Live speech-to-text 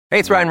Hey,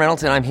 it's Ryan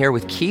Reynolds, and I'm here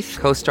with Keith,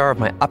 co-star of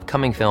my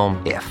upcoming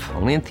film, If,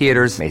 only in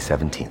theaters May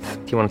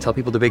 17th. Do you want to tell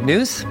people the big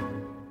news?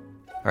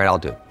 All right, I'll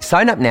do it.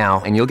 Sign up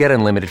now and you'll get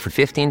unlimited for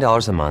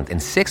 $15 a month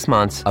and 6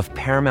 months of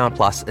Paramount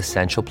Plus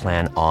Essential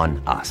Plan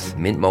on us.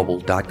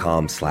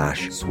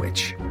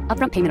 MintMobile.com/switch.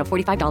 Upfront payment of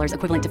 $45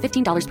 equivalent to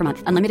 $15 per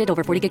month. Unlimited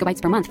over 40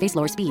 gigabytes per month. Face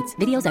lower speeds.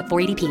 Videos at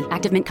 480p.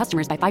 Active Mint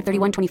customers by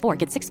 531.24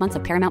 get 6 months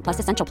of Paramount Plus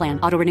Essential Plan.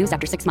 Auto renews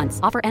after 6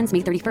 months. Offer ends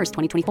May 31st,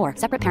 2024.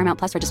 Separate Paramount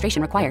Plus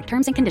registration required.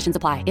 Terms and conditions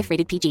apply if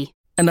rated PG.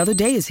 Another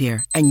day is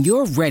here, and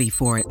you're ready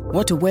for it.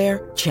 What to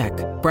wear? Check.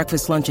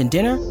 Breakfast, lunch, and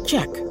dinner?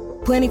 Check.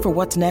 Planning for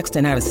what's next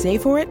and how to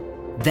save for it?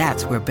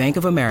 That's where Bank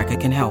of America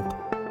can help.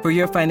 For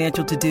your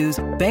financial to-dos,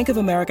 Bank of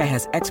America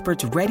has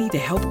experts ready to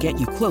help get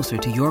you closer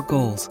to your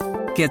goals.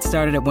 Get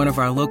started at one of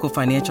our local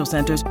financial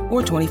centers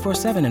or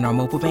 24/7 in our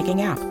mobile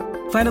banking app.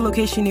 Find a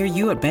location near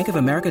you at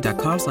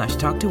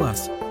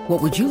bankofamerica.com/talktous.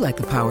 What would you like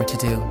the power to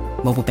do?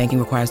 Mobile banking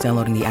requires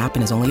downloading the app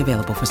and is only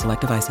available for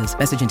select devices.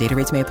 Message and data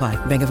rates may apply.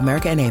 Bank of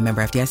America N.A.,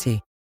 member FDIC.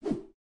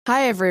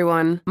 Hi,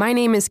 everyone. My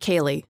name is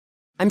Kaylee.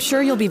 I'm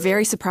sure you'll be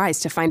very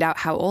surprised to find out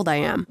how old I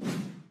am.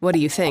 What do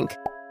you think?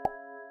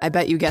 I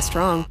bet you guessed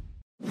wrong.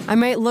 I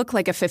might look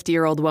like a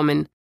 50-year-old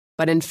woman,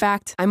 but in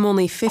fact, I'm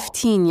only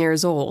 15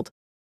 years old.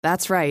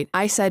 That's right,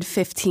 I said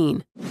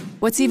 15.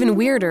 What's even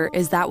weirder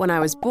is that when I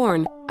was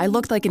born, I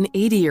looked like an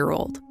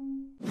 80-year-old.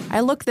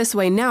 I look this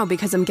way now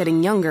because I'm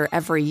getting younger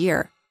every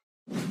year.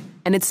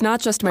 And it's not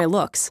just my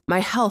looks. My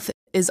health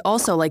is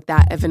also like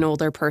that of an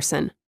older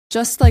person.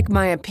 Just like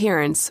my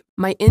appearance,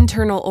 my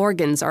internal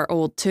organs are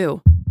old too.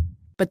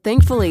 But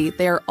thankfully,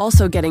 they are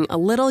also getting a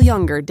little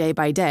younger day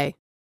by day.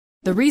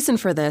 The reason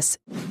for this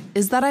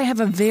is that I have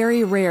a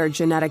very rare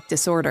genetic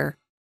disorder.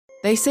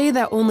 They say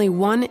that only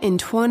 1 in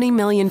 20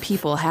 million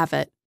people have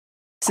it.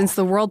 Since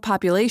the world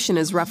population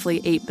is roughly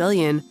 8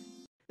 billion,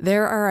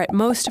 there are at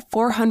most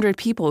 400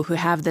 people who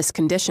have this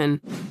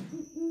condition.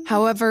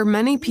 However,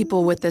 many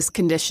people with this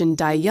condition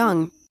die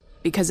young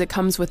because it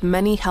comes with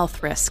many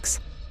health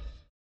risks.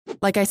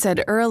 Like I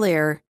said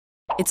earlier,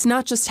 it's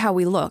not just how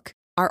we look.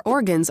 Our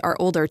organs are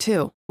older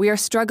too. We are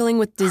struggling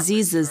with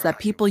diseases that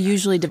people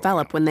usually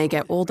develop when they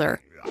get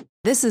older.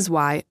 This is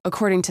why,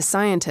 according to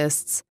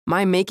scientists,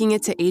 my making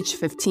it to age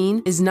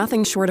 15 is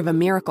nothing short of a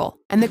miracle.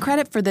 And the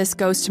credit for this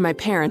goes to my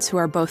parents, who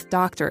are both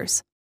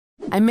doctors.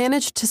 I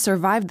managed to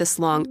survive this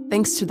long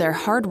thanks to their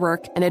hard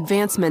work and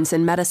advancements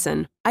in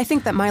medicine. I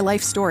think that my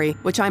life story,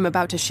 which I'm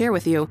about to share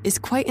with you, is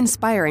quite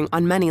inspiring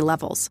on many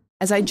levels.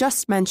 As I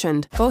just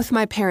mentioned, both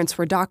my parents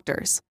were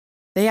doctors.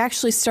 They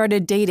actually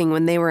started dating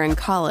when they were in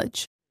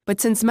college. But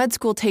since med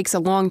school takes a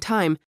long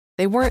time,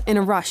 they weren't in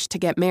a rush to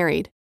get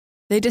married.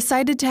 They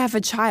decided to have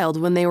a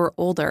child when they were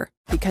older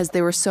because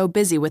they were so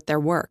busy with their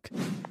work.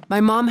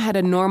 My mom had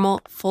a normal,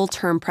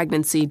 full-term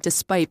pregnancy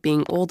despite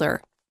being older.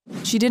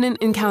 She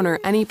didn't encounter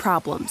any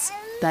problems,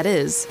 that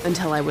is,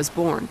 until I was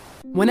born.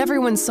 When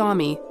everyone saw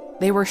me,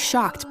 they were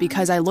shocked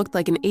because I looked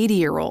like an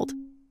 80-year-old.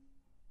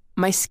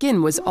 My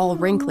skin was all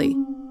wrinkly.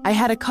 I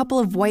had a couple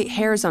of white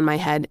hairs on my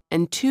head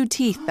and 2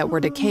 teeth that were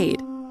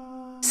decayed.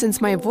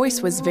 Since my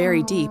voice was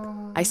very deep,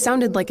 I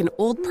sounded like an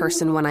old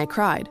person when I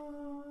cried.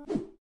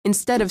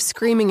 Instead of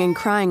screaming and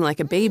crying like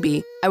a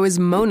baby, I was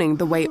moaning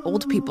the way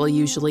old people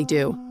usually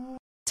do.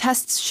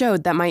 Tests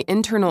showed that my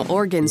internal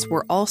organs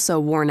were also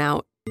worn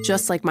out,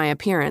 just like my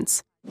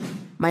appearance.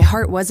 My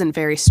heart wasn't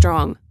very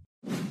strong.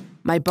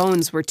 My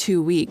bones were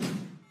too weak.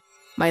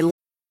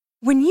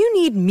 When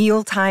you need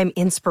mealtime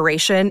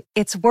inspiration,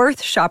 it's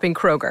worth shopping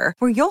Kroger,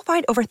 where you'll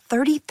find over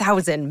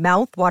 30,000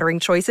 mouth-watering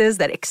choices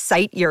that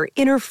excite your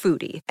inner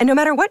foodie. And no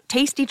matter what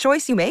tasty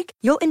choice you make,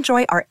 you'll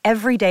enjoy our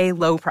everyday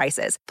low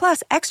prices,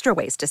 plus extra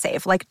ways to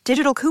save, like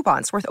digital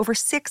coupons worth over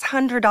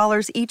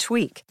 $600 each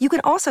week. You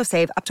can also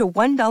save up to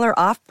 $1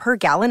 off per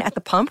gallon at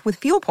the pump with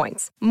fuel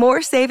points.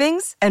 More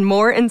savings and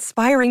more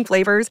inspiring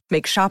flavors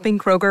make shopping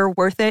Kroger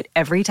worth it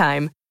every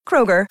time.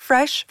 Kroger,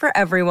 fresh for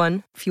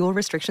everyone. Fuel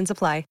restrictions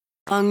apply.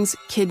 Lungs,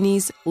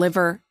 kidneys,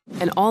 liver,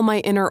 and all my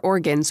inner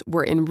organs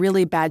were in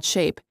really bad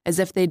shape, as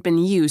if they'd been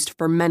used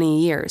for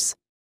many years.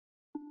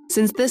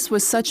 Since this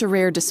was such a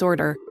rare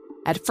disorder,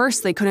 at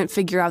first they couldn't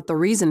figure out the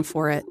reason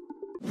for it.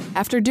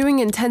 After doing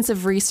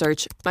intensive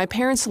research, my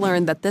parents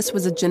learned that this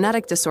was a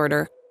genetic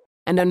disorder,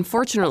 and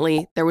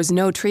unfortunately, there was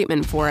no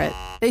treatment for it.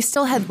 They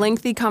still had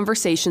lengthy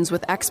conversations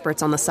with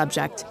experts on the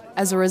subject.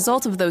 As a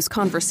result of those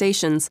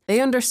conversations,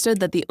 they understood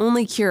that the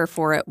only cure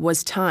for it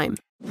was time.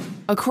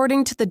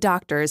 According to the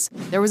doctors,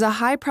 there was a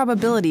high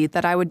probability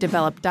that I would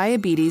develop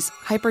diabetes,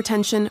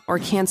 hypertension, or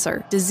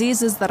cancer,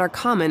 diseases that are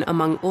common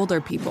among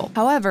older people.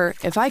 However,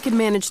 if I could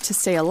manage to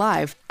stay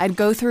alive, I'd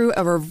go through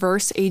a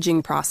reverse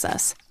aging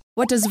process.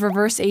 What does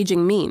reverse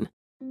aging mean?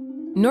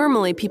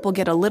 Normally, people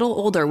get a little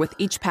older with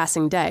each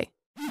passing day,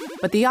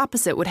 but the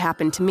opposite would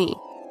happen to me.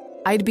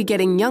 I'd be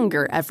getting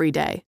younger every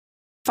day.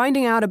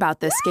 Finding out about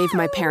this gave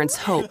my parents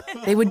hope.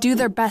 They would do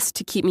their best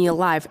to keep me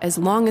alive as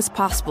long as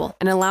possible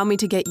and allow me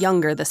to get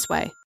younger this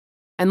way.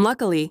 And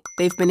luckily,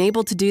 they've been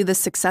able to do this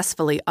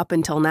successfully up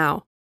until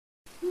now.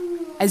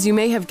 As you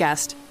may have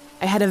guessed,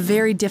 I had a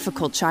very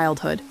difficult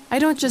childhood. I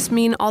don't just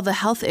mean all the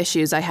health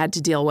issues I had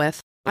to deal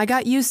with. I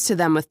got used to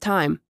them with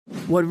time.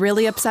 What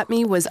really upset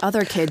me was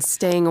other kids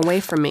staying away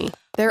from me.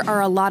 There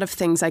are a lot of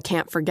things I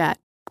can't forget.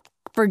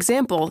 For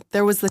example,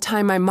 there was the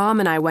time my mom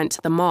and I went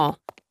to the mall.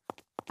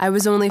 I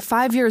was only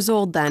 5 years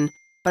old then,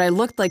 but I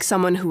looked like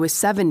someone who was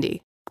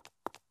 70.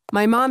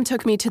 My mom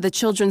took me to the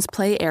children's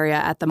play area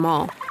at the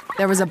mall.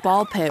 There was a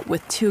ball pit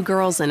with 2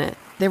 girls in it.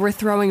 They were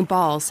throwing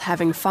balls,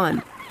 having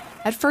fun.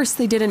 At first,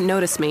 they didn't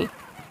notice me,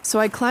 so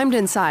I climbed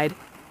inside,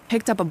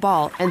 picked up a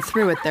ball, and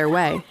threw it their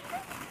way.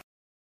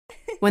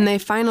 When they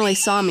finally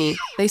saw me,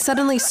 they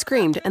suddenly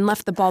screamed and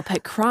left the ball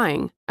pit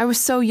crying. I was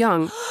so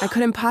young, I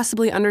couldn't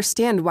possibly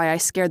understand why I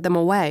scared them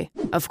away.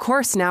 Of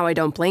course, now I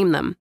don't blame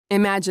them.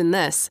 Imagine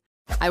this.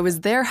 I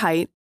was their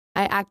height,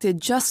 I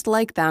acted just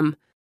like them,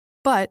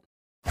 but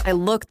I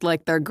looked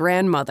like their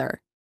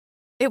grandmother.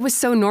 It was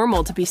so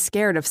normal to be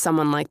scared of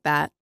someone like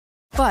that.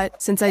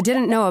 But since I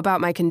didn't know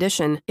about my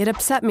condition, it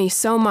upset me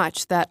so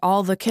much that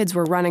all the kids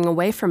were running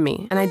away from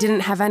me, and I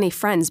didn't have any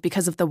friends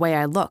because of the way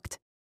I looked.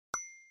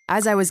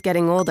 As I was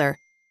getting older,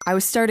 I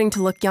was starting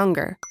to look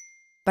younger,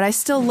 but I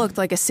still looked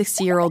like a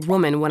 60-year-old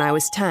woman when I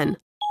was 10.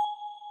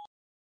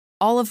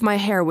 All of my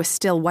hair was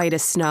still white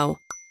as snow.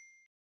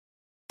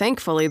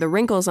 Thankfully, the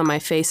wrinkles on my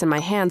face and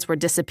my hands were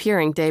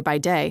disappearing day by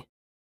day.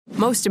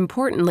 Most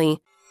importantly,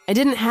 I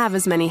didn't have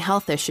as many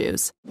health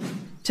issues.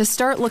 To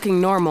start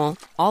looking normal,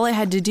 all I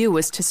had to do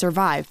was to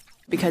survive,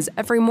 because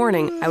every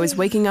morning I was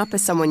waking up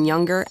as someone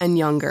younger and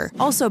younger.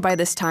 Also, by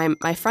this time,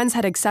 my friends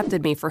had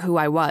accepted me for who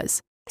I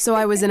was. So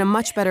I was in a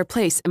much better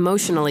place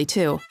emotionally,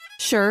 too.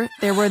 Sure,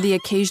 there were the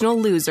occasional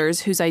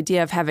losers whose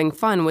idea of having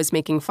fun was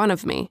making fun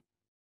of me.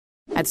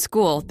 At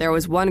school, there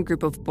was one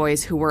group of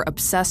boys who were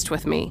obsessed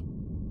with me.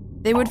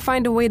 They would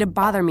find a way to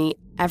bother me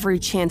every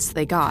chance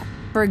they got.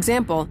 For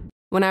example,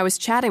 when I was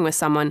chatting with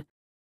someone,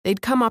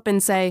 they'd come up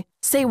and say,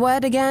 "Say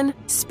what again?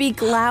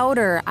 Speak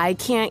louder, I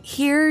can't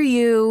hear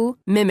you,"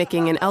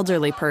 mimicking an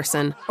elderly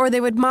person. Or they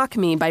would mock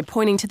me by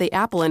pointing to the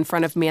apple in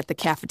front of me at the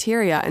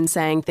cafeteria and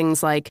saying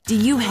things like, "Do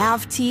you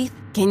have teeth?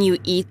 Can you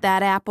eat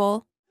that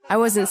apple?" I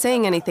wasn't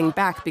saying anything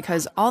back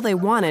because all they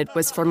wanted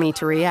was for me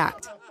to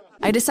react.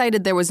 I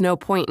decided there was no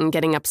point in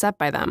getting upset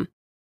by them.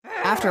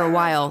 After a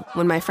while,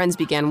 when my friends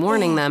began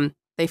warning them,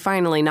 they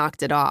finally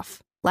knocked it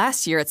off.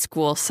 Last year at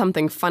school,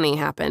 something funny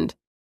happened.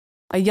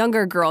 A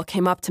younger girl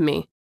came up to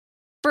me.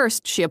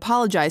 First, she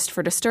apologized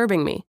for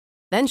disturbing me.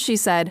 Then she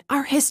said,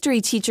 "Our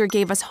history teacher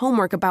gave us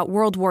homework about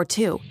World War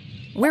II.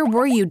 Where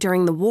were you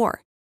during the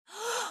war?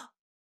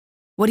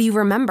 What do you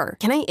remember?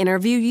 Can I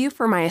interview you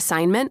for my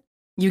assignment?"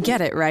 You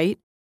get it, right?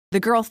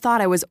 The girl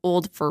thought I was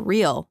old for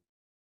real.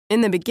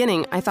 In the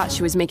beginning, I thought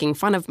she was making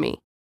fun of me.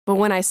 But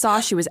when I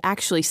saw she was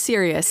actually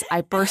serious,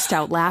 I burst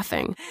out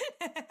laughing.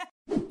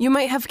 You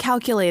might have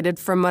calculated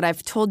from what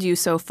I've told you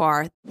so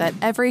far that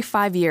every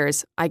 5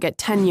 years, I get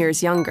 10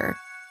 years younger.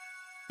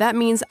 That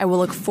means I will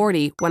look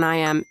 40 when I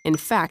am, in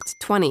fact,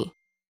 20.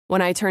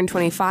 When I turn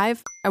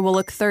 25, I will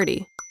look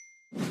 30.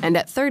 And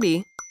at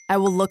 30, I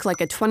will look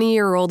like a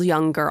 20-year-old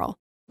young girl.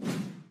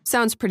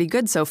 Sounds pretty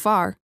good so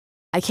far.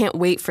 I can't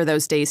wait for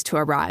those days to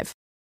arrive.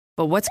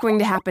 But what's going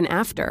to happen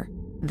after?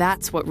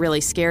 That's what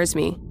really scares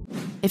me.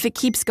 If it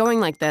keeps going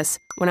like this,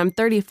 when I'm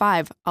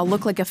 35, I'll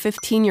look like a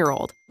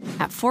 15-year-old.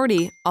 At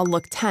 40, I'll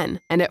look 10.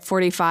 And at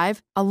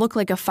 45, I'll look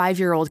like a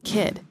 5-year-old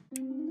kid.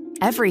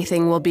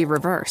 Everything will be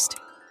reversed.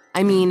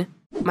 I mean,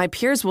 my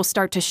peers will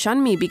start to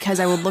shun me because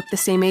I will look the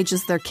same age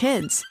as their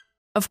kids.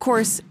 Of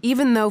course,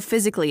 even though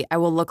physically I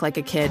will look like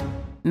a kid,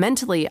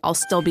 mentally I'll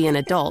still be an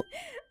adult.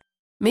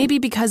 Maybe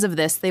because of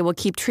this, they will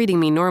keep treating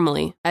me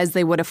normally, as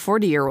they would a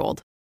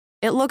 40-year-old.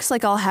 It looks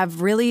like I'll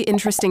have really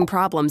interesting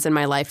problems in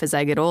my life as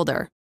I get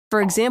older.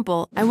 For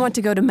example, I want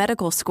to go to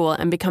medical school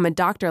and become a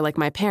doctor like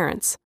my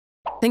parents.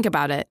 Think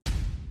about it.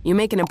 You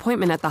make an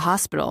appointment at the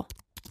hospital.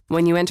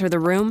 When you enter the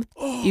room,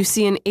 you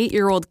see an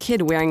 8-year-old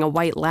kid wearing a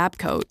white lab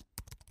coat.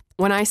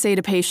 When I say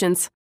to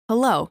patients,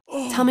 "Hello,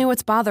 tell me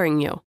what's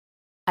bothering you,"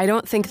 I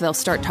don't think they'll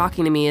start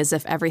talking to me as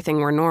if everything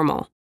were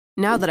normal.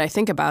 Now that I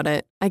think about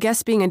it, I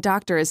guess being a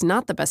doctor is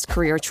not the best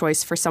career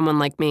choice for someone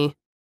like me.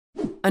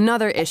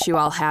 Another issue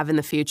I'll have in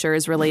the future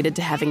is related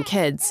to having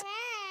kids.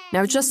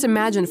 Now just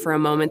imagine for a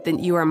moment that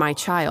you are my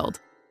child.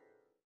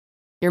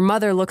 Your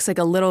mother looks like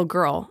a little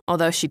girl,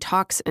 although she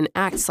talks and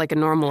acts like a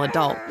normal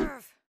adult.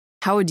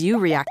 How would you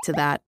react to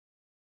that?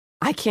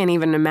 I can't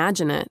even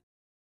imagine it.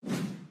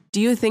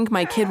 Do you think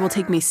my kid will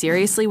take me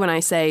seriously when I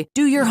say,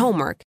 "Do your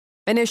homework,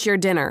 finish your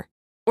dinner,"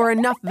 or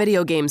 "enough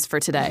video games for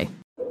today"?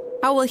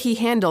 How will he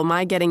handle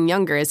my getting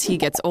younger as he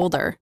gets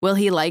older? Will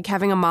he like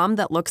having a mom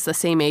that looks the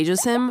same age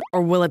as him,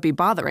 or will it be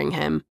bothering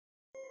him?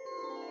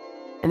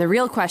 And the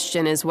real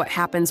question is what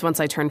happens once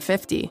I turn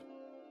 50.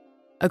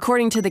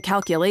 According to the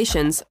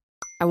calculations,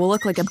 I will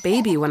look like a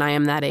baby when I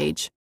am that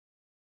age.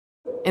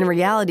 In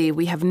reality,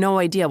 we have no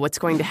idea what's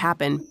going to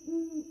happen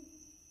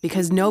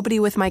because nobody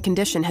with my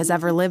condition has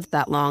ever lived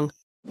that long.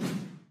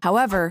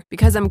 However,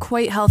 because I'm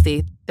quite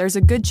healthy, there's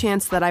a good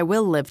chance that I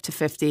will live to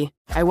 50.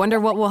 I wonder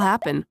what will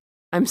happen.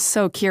 I'm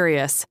so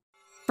curious.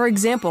 For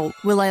example,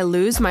 will I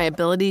lose my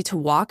ability to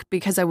walk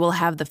because I will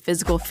have the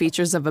physical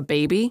features of a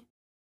baby?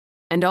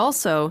 And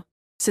also,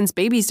 since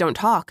babies don't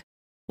talk,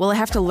 will I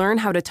have to learn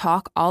how to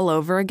talk all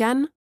over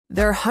again?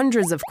 There are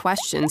hundreds of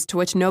questions to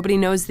which nobody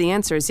knows the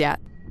answers yet.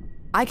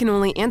 I can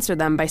only answer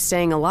them by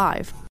staying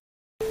alive.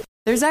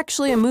 There's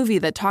actually a movie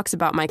that talks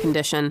about my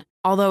condition,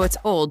 although it's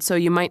old, so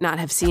you might not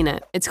have seen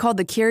it. It's called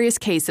The Curious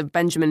Case of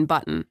Benjamin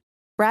Button.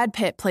 Brad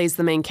Pitt plays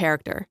the main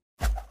character.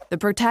 The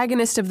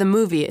protagonist of the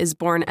movie is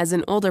born as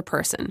an older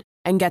person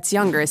and gets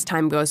younger as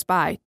time goes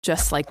by,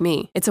 just like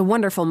me. It's a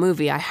wonderful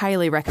movie. I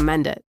highly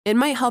recommend it. It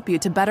might help you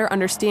to better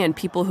understand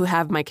people who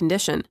have my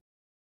condition.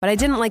 But I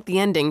didn't like the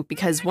ending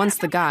because once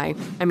the guy,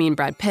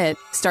 Brad Pitt,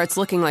 starts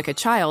looking like a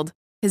child,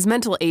 his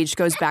mental age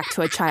goes back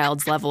to a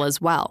child's level as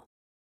well.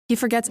 He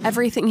forgets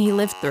everything he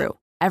lived through,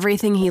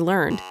 everything he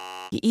learned.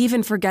 He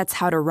even forgets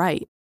how to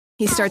write.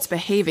 He starts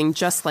behaving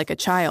just like a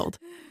child.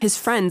 His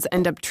friends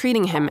end up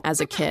treating him as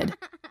a kid.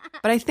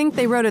 But I think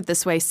they wrote it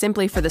this way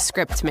simply for the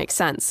script to make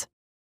sense.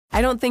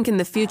 I don't think in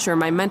the future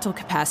my mental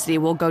capacity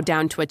will go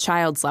down to a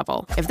child's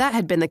level. If that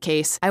had been the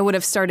case, I would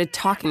have started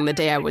talking the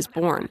day I was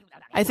born.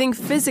 I think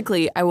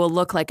physically I will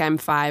look like I'm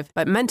 5,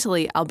 but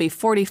mentally I'll be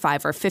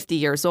 45 or 50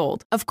 years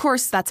old. Of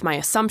course, that's my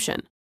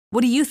assumption.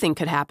 What do you think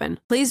could happen?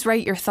 Please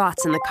write your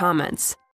thoughts in the comments.